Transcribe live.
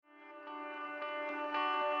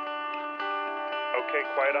Okay,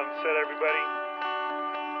 quiet on the set, everybody.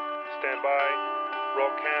 Stand by.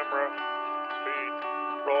 Roll camera. Speed.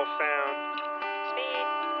 Roll sound. Speed.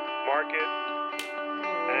 Mark it.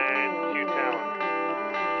 And cue talent.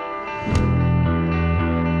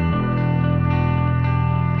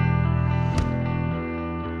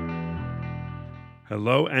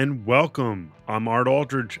 Hello and welcome. I'm Art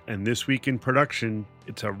Aldridge, and this week in production,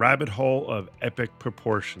 it's a rabbit hole of epic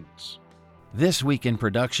proportions. This Week in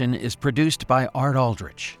Production is produced by Art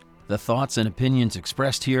Aldrich. The thoughts and opinions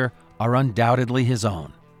expressed here are undoubtedly his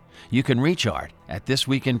own. You can reach Art at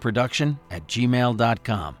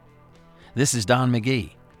thisweekinproduction@gmail.com. This is Don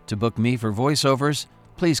McGee. To book me for voiceovers,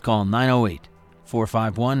 please call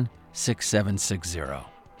 908-451-6760.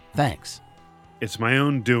 Thanks. It's my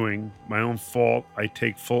own doing, my own fault. I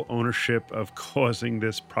take full ownership of causing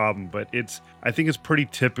this problem, but I think it's pretty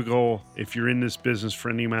typical if you're in this business for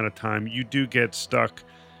any amount of time. You do get stuck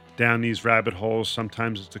down these rabbit holes.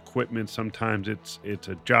 Sometimes it's equipment, sometimes it's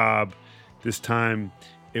a job. This time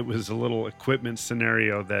it was a little equipment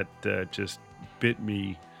scenario that just bit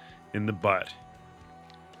me in the butt.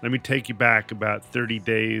 Let me take you back about 30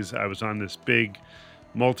 days. I was on this big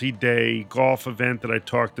multi-day golf event that I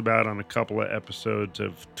talked about on a couple of episodes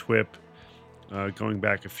of TWIP going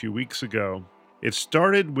back a few weeks ago. It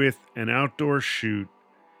started with an outdoor shoot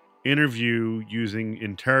interview using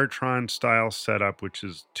Interatron style setup, which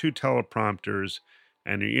is two teleprompters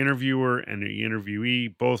and the interviewer and the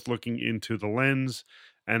interviewee both looking into the lens,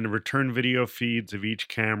 and the return video feeds of each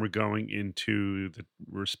camera going into the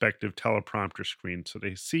respective teleprompter screen so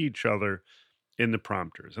they see each other in the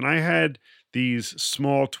prompters. And I had these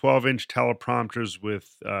small 12-inch teleprompters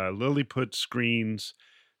with Lilliput screens.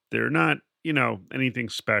 They're not, anything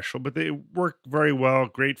special, but they work very well.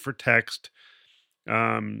 Great for text,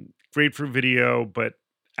 great for video, but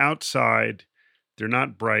outside, they're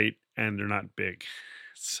not bright and they're not big.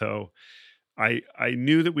 So I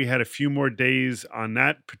knew that we had a few more days on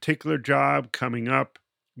that particular job coming up,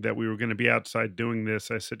 that we were going to be outside doing this.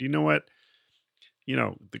 I said, you know what?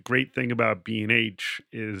 The great thing about B&H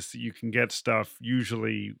is you can get stuff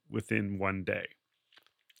usually within one day.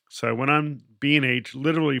 So I went on B&H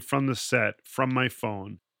literally from the set, from my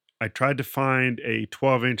phone. I tried to find a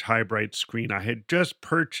 12-inch high bright screen. I had just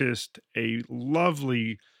purchased a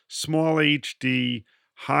lovely small HD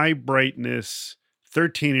high brightness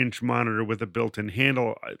 13-inch monitor with a built-in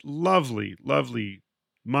handle. Lovely, lovely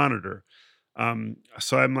monitor.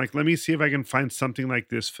 So I'm like, let me see if I can find something like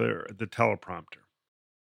this for the teleprompter.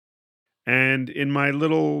 And in my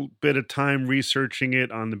little bit of time researching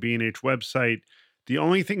it on the B&H website, the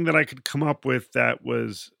only thing that I could come up with that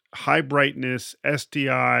was high brightness,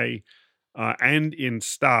 SDI, and in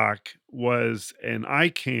stock was an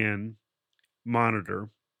ICANN monitor,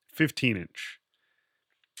 15-inch.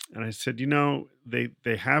 And I said,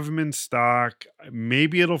 they have them in stock.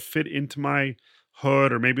 Maybe it'll fit into my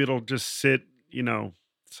hood, or maybe it'll just sit,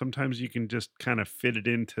 sometimes you can just kind of fit it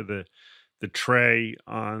into the tray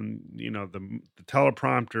on, the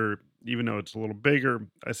teleprompter, even though it's a little bigger.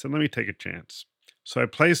 I said, let me take a chance. So I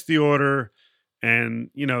placed the order, and,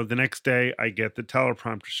 the next day I get the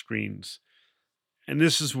teleprompter screens. And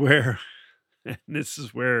this is where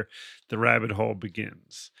the rabbit hole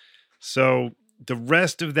begins. So the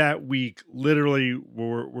rest of that week literally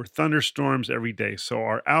were thunderstorms every day. So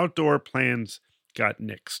our outdoor plans got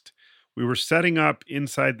nixed. We were setting up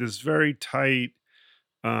inside this very tight,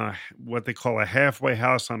 what they call a halfway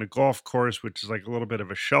house on a golf course, which is like a little bit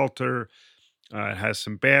of a shelter. It has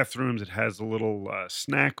some bathrooms. It has a little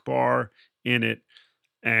snack bar in it.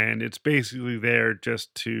 And it's basically there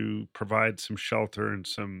just to provide some shelter and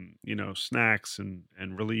some, snacks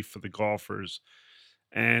and relief for the golfers.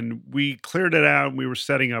 And we cleared it out and we were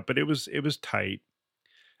setting up, but it was tight.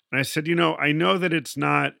 And I said, I know that it's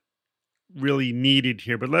not really needed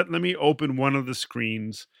here, but let me open one of the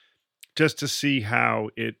screens just to see how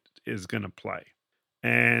it is going to play.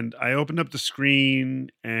 And I opened up the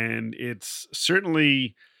screen, and it's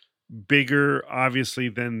certainly bigger, obviously,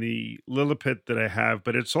 than the Lilliput that I have,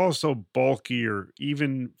 but it's also bulkier,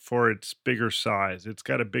 even for its bigger size. It's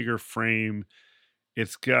got a bigger frame.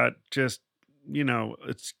 It's got just,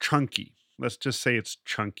 it's chunky. Let's just say it's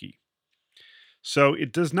chunky. So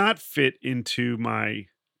it does not fit into my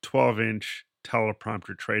 12-inch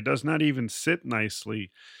teleprompter tray. It does not even sit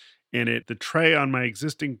nicely in it. The tray on my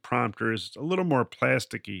existing prompter is a little more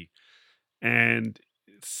plasticky, and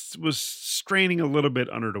it was straining a little bit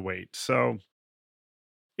under the weight. So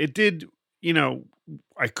it did,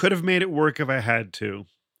 I could have made it work if I had to,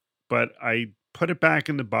 but I put it back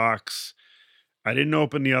in the box. I didn't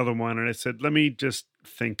open the other one, and I said, let me just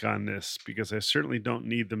think on this because I certainly don't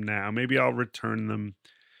need them now. Maybe I'll return them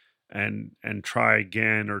and try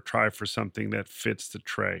again or try for something that fits the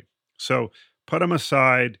tray. So put them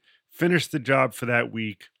aside, finished the job for that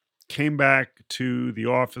week, came back to the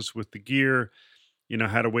office with the gear,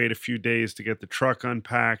 had to wait a few days to get the truck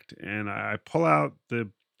unpacked, and I pull out the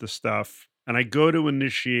stuff and I go to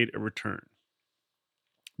initiate a return.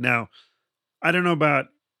 Now, I don't know about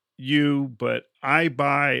you, but I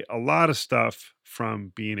buy a lot of stuff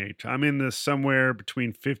from B&H. I'm in this somewhere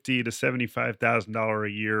between 50 to $75,000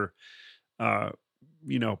 a year uh,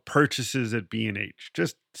 purchases at B&H.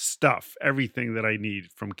 Just stuff, everything that I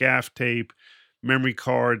need from gaff tape, memory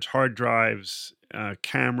cards, hard drives,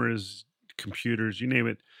 cameras, computers, you name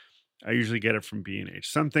it. I usually get it from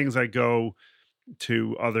B&H. Some things I go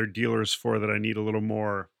to other dealers for that I need a little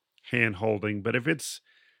more hand holding, but if it's,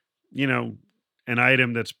 you know, an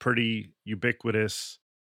item that's pretty ubiquitous,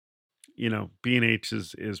 B&H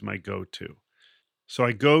is my go-to. So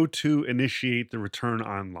I go to initiate the return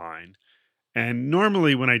online. And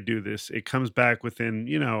normally when I do this, it comes back within,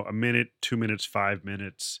 a minute, 2 minutes, 5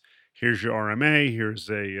 minutes. Here's your RMA, here's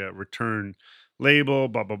a return label,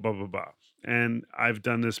 blah, blah, blah, blah, blah. And I've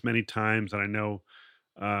done this many times and I know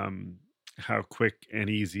um, how quick and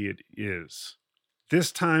easy it is.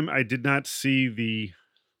 This time I did not see the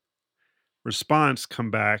response come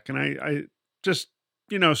back and I just,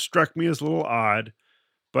 struck me as a little odd.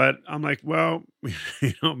 But I'm like, well,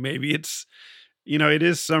 maybe it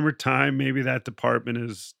is summertime. Maybe that department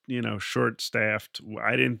is, short staffed.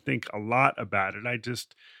 I didn't think a lot about it. I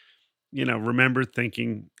just, remember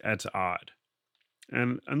thinking that's odd.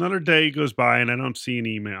 And another day goes by and I don't see an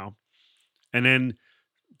email. And then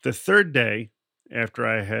the third day after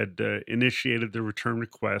I had initiated the return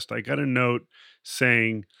request, I got a note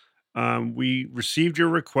saying, we received your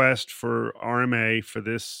request for RMA for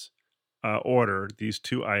this order, these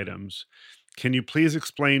two items. Can you please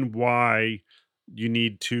explain why you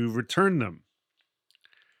need to return them?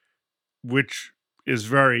 Which is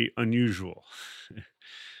very unusual.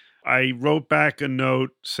 I wrote back a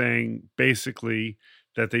note saying basically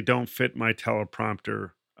that they don't fit my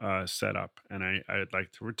teleprompter setup and I'd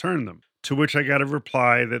like to return them. To which I got a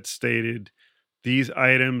reply that stated, these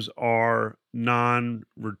items are non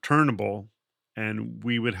returnable and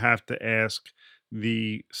we would have to ask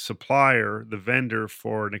the supplier, the vendor,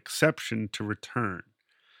 for an exception to return.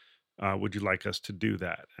 Would you like us to do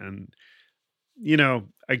that? And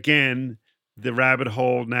again, the rabbit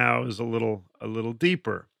hole now is a little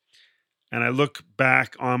deeper. And I look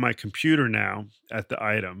back on my computer now at the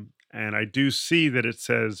item, and I do see that it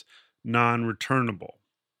says non-returnable,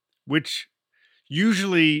 which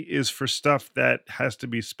usually is for stuff that has to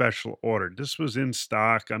be special ordered. This was in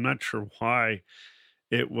stock. I'm not sure why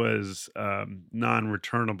it was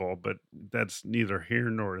non-returnable, but that's neither here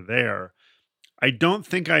nor there. I don't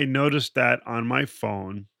think I noticed that on my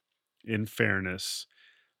phone, in fairness,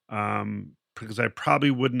 because I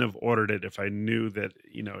probably wouldn't have ordered it if I knew that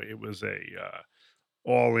it was a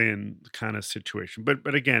all-in kind of situation.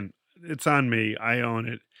 But again, it's on me. I own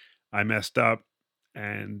it. I messed up,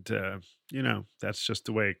 and that's just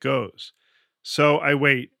the way it goes. So I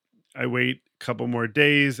wait. I wait a couple more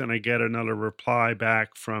days, and I get another reply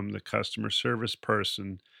back from the customer service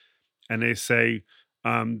person, and they say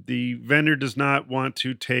the vendor does not want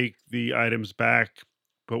to take the items back,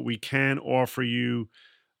 but we can offer you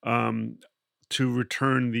um, to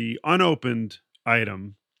return the unopened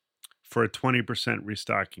item for a 20%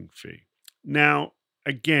 restocking fee. Now,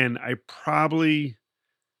 again, I probably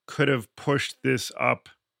could have pushed this up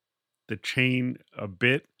the chain a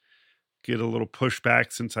bit, get a little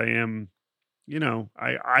pushback since I am,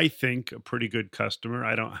 I think a pretty good customer.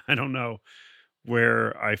 I don't know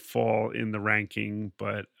where I fall in the ranking,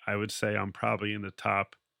 but I would say I'm probably in the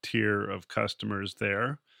top tier of customers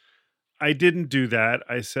there. I didn't do that.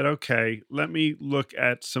 I said, okay, let me look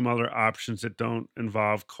at some other options that don't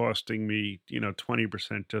involve costing me,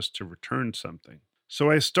 20% just to return something. So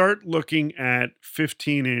I start looking at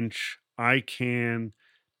 15-inch ICANN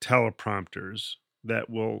teleprompters that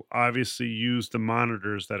will obviously use the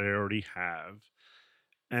monitors that I already have.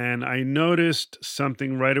 And I noticed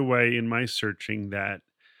something right away in my searching that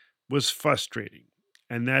was frustrating.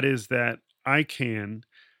 And that is that ICANN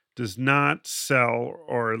does not sell,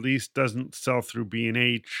 or at least doesn't sell through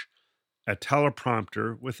B&H, a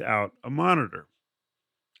teleprompter without a monitor.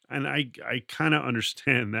 And I kind of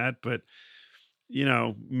understand that, but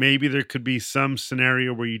maybe there could be some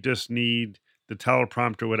scenario where you just need the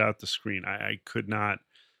teleprompter without the screen. I could not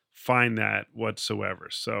find that whatsoever.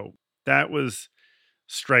 So that was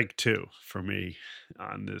strike two for me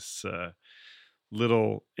on this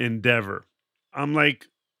little endeavor. I'm like,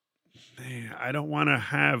 "Man, I don't want to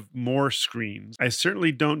have more screens. I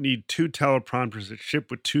certainly don't need two teleprompters that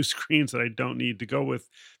ship with two screens that I don't need to go with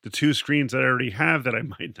the two screens that I already have that I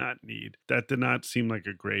might not need." That did not seem like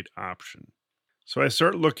a great option. So I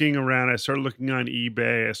start looking around. I start looking on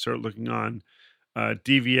eBay. I start looking on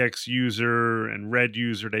DVX User and Red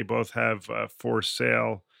User. They both have for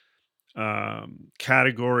sale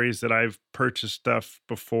categories that I've purchased stuff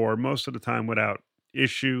before, most of the time without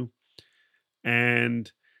issue,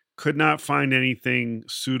 and could not find anything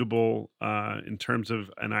suitable in terms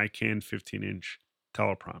of an ICANN 15-inch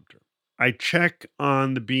teleprompter. I check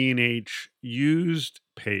on the B&H used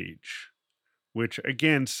page, which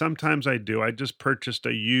again, sometimes I do. I just purchased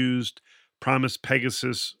a used Promise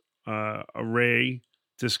Pegasus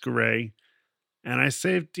disc array, and I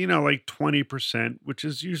saved, like 20%, which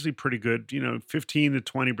is usually pretty good. 15 to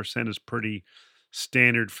 20% is pretty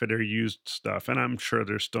standard for their used stuff. And I'm sure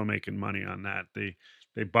they're still making money on that.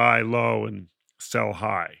 They buy low and sell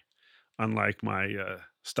high, unlike my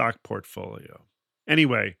stock portfolio.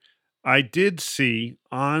 Anyway, I did see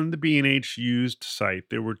on the B&H used site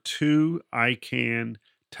there were two ICANN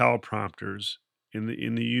teleprompters in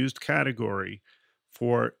the used category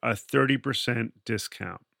for a 30%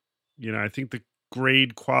 discount. I think the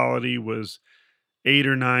grade quality was 8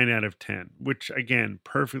 or 9 out of 10, which again,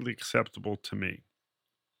 perfectly acceptable to me.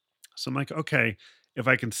 So I'm like, okay, if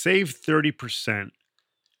I can save 30%,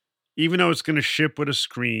 even though it's going to ship with a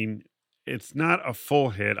screen, it's not a full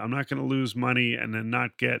hit. I'm not going to lose money and then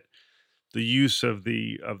not get the use of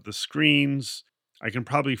the screens. I can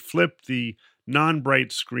probably flip the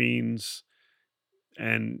non-bright screens,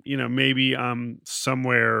 and maybe I'm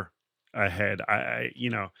somewhere ahead.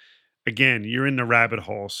 Again, you're in the rabbit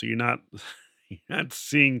hole, so you're not you're not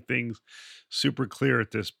seeing things super clear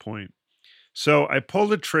at this point. So I pulled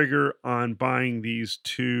the trigger on buying these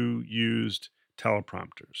two used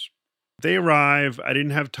teleprompters. They arrive. I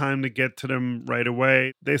didn't have time to get to them right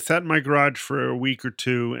away. They sat in my garage for a week or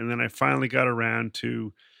two, and then I finally got around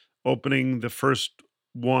to opening the first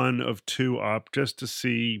one of two up just to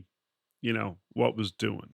see, what was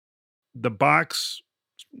doing. The box,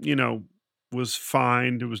 you know, was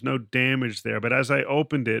fine. There was no damage there. But as I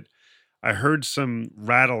opened it, I heard some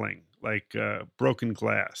rattling, like broken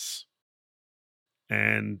glass.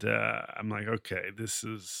 And I'm like, okay, this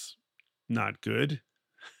is not good.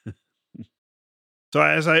 So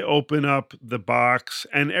as I open up the box,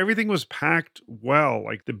 and everything was packed well,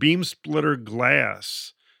 like the beam splitter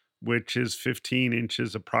glass, which is 15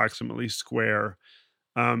 inches approximately square,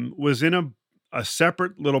 was in a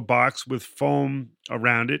separate little box with foam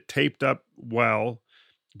around it, taped up well,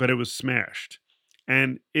 but it was smashed.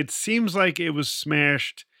 And it seems like it was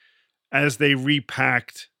smashed as they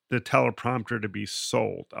repacked the teleprompter to be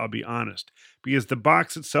sold, I'll be honest, because the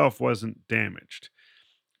box itself wasn't damaged.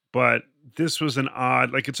 But this was an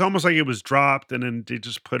odd, like it's almost like it was dropped and then they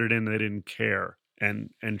just put it in, they didn't care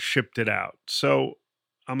and shipped it out. So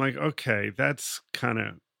I'm like, okay, that's kind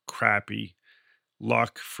of crappy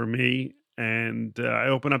luck for me. And I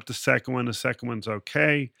open up the second one. The second one's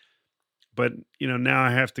okay, but now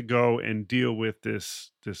I have to go and deal with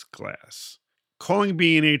this glass. Calling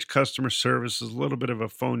B&H customer service is a little bit of a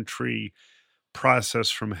phone tree process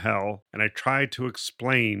from hell, and I tried to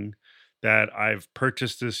explain that I've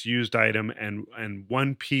purchased this used item and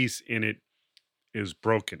one piece in it is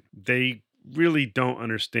broken. They really don't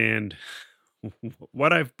understand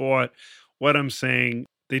what I've bought, what I'm saying.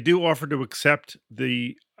 They do offer to accept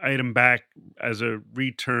the item back as a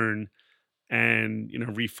return and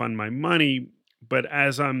refund my money, but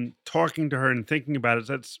as I'm talking to her and thinking about it,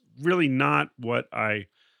 that's really not what I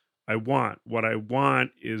want. What I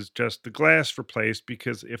want is just the glass replaced,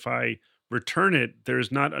 because if I return it,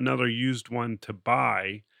 there's not another used one to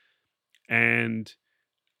buy, and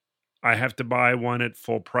I have to buy one at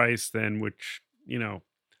full price then, which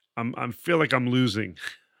I'm feel like I'm losing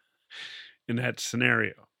in that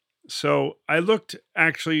scenario. So I looked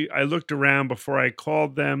around before I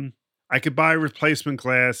called them. I could buy replacement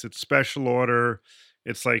glass. It's special order.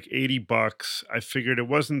 It's like $80. I figured it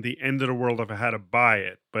wasn't the end of the world if I had to buy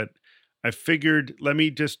it, but I figured let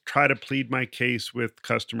me just try to plead my case with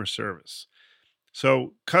customer service.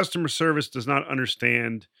 So customer service does not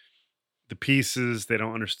understand the pieces. They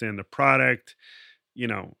don't understand the product.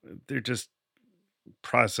 They're just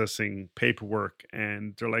processing paperwork,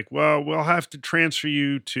 and they're like, well, we'll have to transfer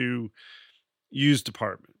you to used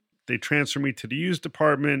department. They transfer me to the used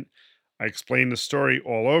department. I explain the story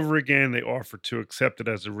all over again. They offer to accept it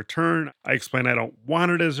as a return. I explain I don't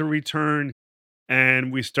want it as a return.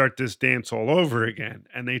 And we start this dance all over again.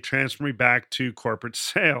 And they transfer me back to corporate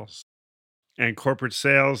sales. and corporate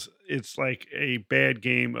sales, it's like a bad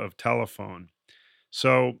game of telephone.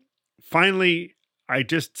 So finally, I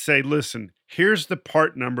just say, listen, here's the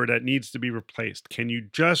part number that needs to be replaced. Can you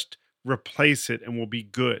just replace it and we'll be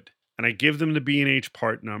good? And I give them the B&H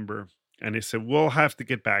part number, and they said, we'll have to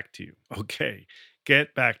get back to you. Okay,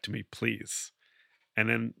 get back to me, please. And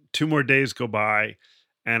then 2 more days go by,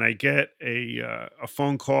 and I get a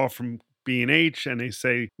phone call from B&H, and they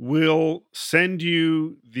say, we'll send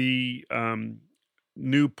you the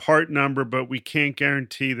new part number, but we can't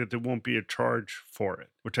guarantee that there won't be a charge for it,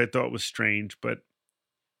 which I thought was strange. But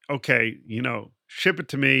okay, ship it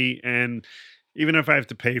to me. And even if I have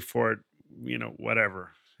to pay for it,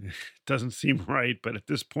 whatever. It doesn't seem right. But at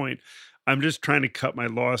this point, I'm just trying to cut my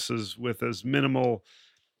losses with as minimal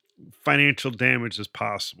financial damage as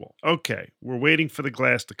possible. Okay, we're waiting for the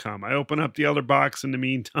glass to come. I open up the other box in the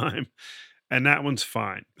meantime, and that one's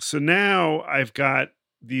fine. So now I've got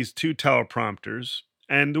these 2 teleprompters,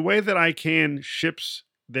 and the way that ICANN ships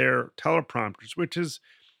their teleprompters, which is,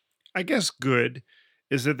 I guess, good,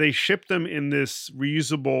 is that they ship them in this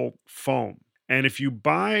reusable foam. And if you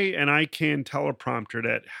buy an ICANN teleprompter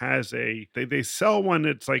that has they sell one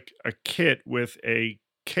that's like a kit with a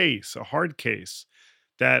case, a hard case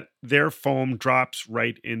that their foam drops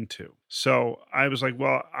right into. So I was like,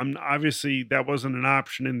 well, I'm obviously that wasn't an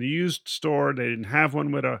option in the used store. They didn't have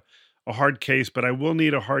one with a hard case, but I will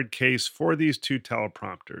need a hard case for these 2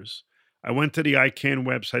 teleprompters. I went to the ICANN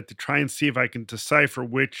website to try and see if I can decipher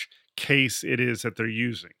which case it is that they're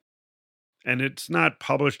using. And it's not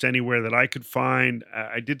published anywhere that I could find.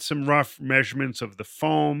 I did some rough measurements of the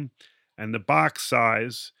foam and the box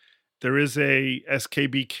size. There is a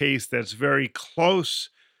SKB case that's very close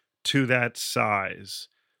to that size,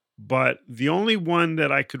 but the only one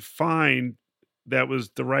that I could find that was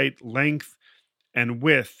the right length and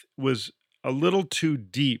width was a little too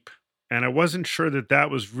deep. And I wasn't sure that that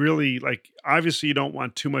was really like, obviously, you don't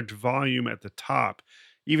want too much volume at the top.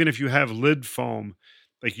 Even if you have lid foam,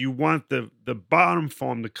 like you want the bottom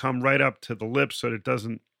foam to come right up to the lip so that it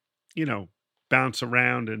doesn't, bounce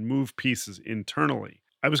around and move pieces internally.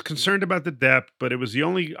 I was concerned about the depth, but it was the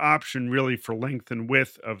only option really for length and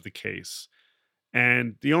width of the case.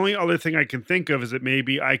 And the only other thing I can think of is that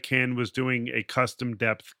maybe ICANN was doing a custom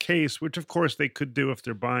depth case, which of course they could do if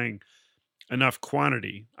they're buying enough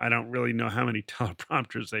quantity. I don't really know how many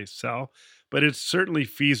teleprompters they sell, but it's certainly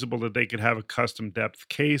feasible that they could have a custom depth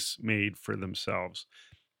case made for themselves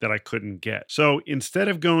that I couldn't get. So instead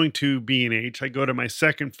of going to B&H, I go to my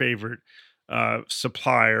second favorite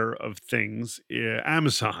supplier of things,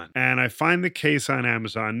 Amazon. And I find the case on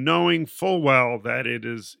Amazon, knowing full well that it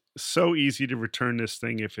is so easy to return this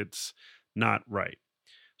thing if it's not right.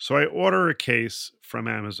 So I order a case from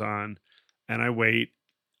Amazon, and I wait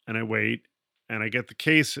and I wait, and I get the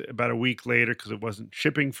case about a week later because it wasn't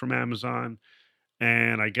shipping from Amazon.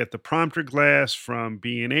 And I get the prompter glass from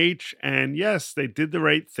B&H. And yes, they did the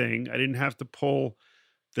right thing. I didn't have to pull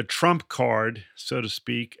the trump card, so to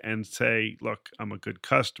speak, and say, look, I'm a good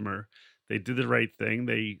customer. They did the right thing.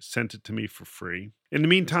 They sent it to me for free. In the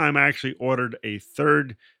meantime, I actually ordered a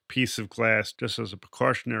third piece of glass just as a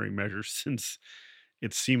precautionary measure since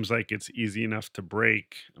it seems like it's easy enough to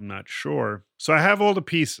break. I'm not sure. So I have all the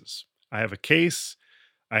pieces. I have a case.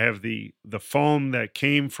 I have the foam that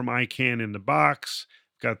came from ICANN in the box.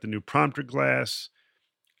 Got the new prompter glass.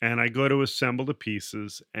 And I go to assemble the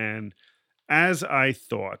pieces. And as I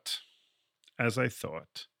thought,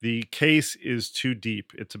 the case is too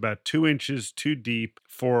deep. It's about 2 inches too deep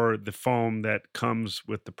for the foam that comes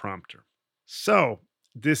with the prompter. So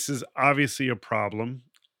this is obviously a problem.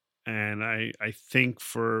 And I think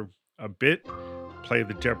for a bit, play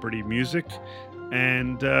the Jeopardy music.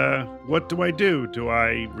 And what do? Do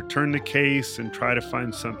I return the case and try to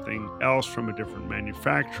find something else from a different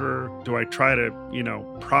manufacturer? Do I try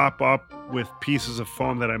to, prop up with pieces of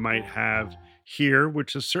foam that I might have here,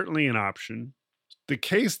 which is certainly an option? The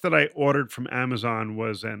case that I ordered from Amazon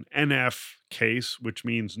was an NF case, which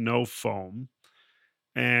means no foam.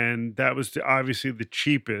 And that was obviously the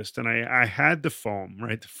cheapest. And I had the foam,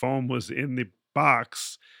 right? The foam was in the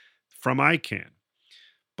box from ICANN,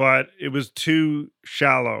 but it was too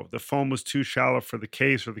shallow. The foam was too shallow for the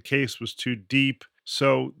case, or the case was too deep.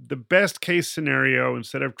 So the best case scenario,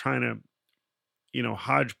 instead of trying to,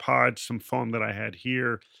 hodgepodge some foam that I had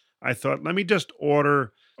here, I thought, let me just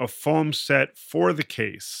order a foam set for the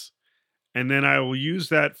case. And then I will use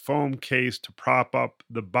that foam case to prop up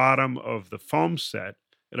the bottom of the foam set.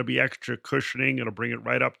 It'll be extra cushioning. It'll bring it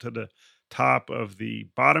right up to the top of the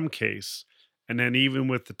bottom case. And then even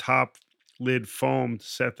with the top lid foam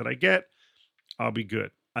set that I get, I'll be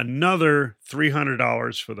good. Another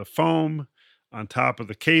 $300 for the foam, on top of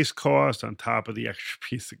the case cost, on top of the extra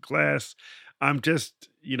piece of glass. I'm just,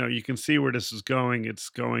 you can see where this is going. It's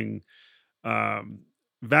going um,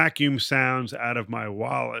 vacuum sounds out of my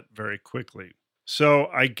wallet very quickly. So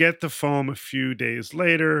I get the foam a few days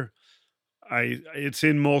later. It's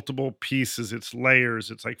in multiple pieces. It's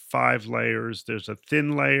layers. It's like 5 layers. There's a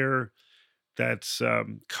thin layer that's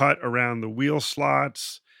cut around the wheel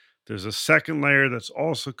slots. There's a second layer that's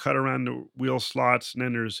also cut around the wheel slots. And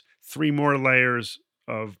then there's 3 more layers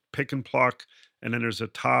of pick and pluck. And then there's a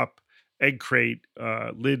top egg crate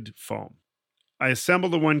lid foam. I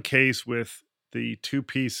assembled the one case with the 2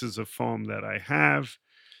 pieces of foam that I have.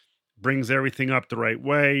 Brings everything up the right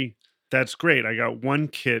way. That's great. I got one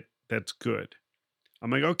kit that's good.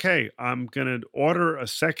 I'm like, okay, I'm going to order a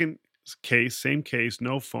second case, same case,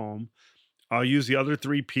 no foam. I'll use the other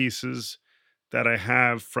 3 pieces that I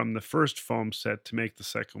have from the first foam set to make the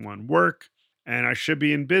second one work. And I should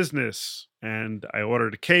be in business. And I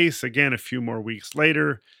ordered a case again a few more weeks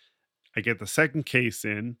later. I get the second case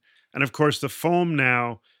in. And of course, the foam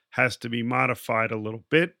now has to be modified a little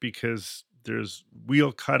bit because there's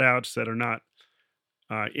wheel cutouts that are not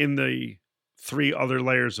in the 3 other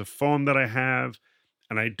layers of foam that I have.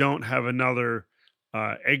 And I don't have another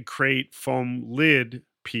egg crate foam lid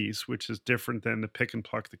piece, which is different than the pick and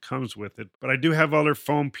pluck that comes with it. But I do have other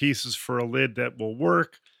foam pieces for a lid that will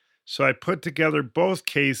work. So I put together both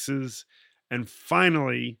cases, and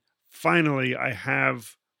finally, I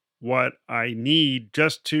have what I need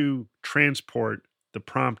just to transport the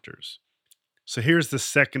prompters. So here's the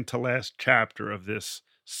second to last chapter of this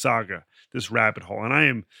saga, this rabbit hole.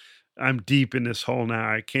 And I'm deep in this hole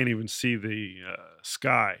now. I can't even see the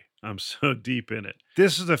sky. I'm so deep in it.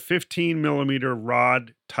 This is a 15 millimeter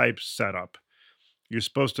rod type setup. You're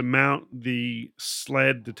supposed to mount the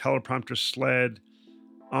sled, the teleprompter sled,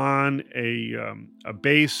 on a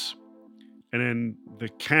base, and then the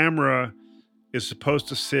camera is supposed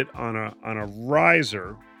to sit on a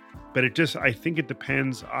riser. But I think it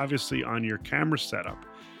depends obviously on your camera setup.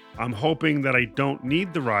 I'm hoping that I don't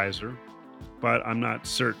need the riser, but I'm not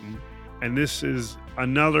certain. And this is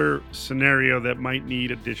another scenario that might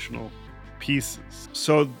need additional pieces.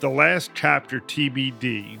 So the last chapter,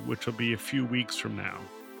 TBD, which will be a few weeks from now,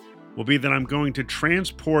 will be that I'm going to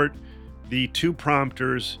transport the 2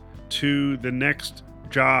 prompters to the next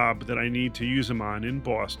job that I need to use them on in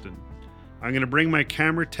Boston. I'm going to bring my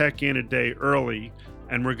camera tech in a day early,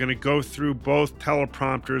 and we're going to go through both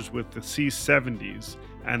teleprompters with the C70s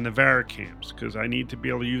and the Varicams, because I need to be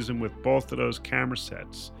able to use them with both of those camera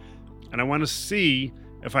sets. And I want to see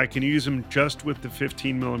if I can use them just with the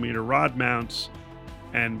 15 millimeter rod mounts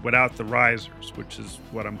and without the risers, which is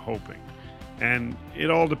what I'm hoping. And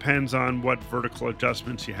it all depends on what vertical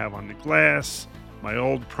adjustments you have on the glass. My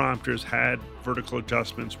old prompters had vertical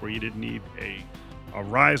adjustments where you didn't need a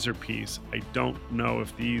riser piece. I don't know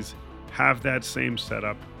if these have that same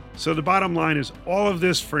setup. So the bottom line is all of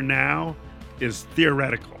this for now is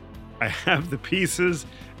theoretical. I have the pieces,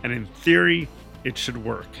 and in theory, it should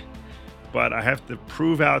work. But I have to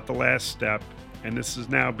prove out the last step, and this has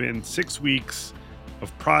now been 6 weeks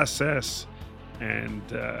of process, and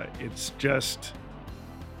it's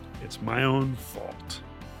my own fault.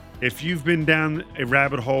 If you've been down a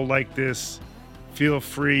rabbit hole like this, feel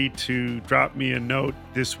free to drop me a note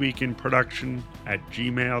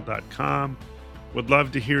thisweekinproduction@gmail.com. Would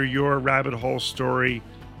love to hear your rabbit hole story.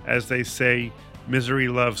 As they say, misery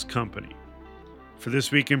loves company. For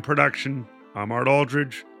This Week in Production, I'm Art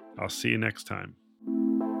Aldridge. I'll see you next time.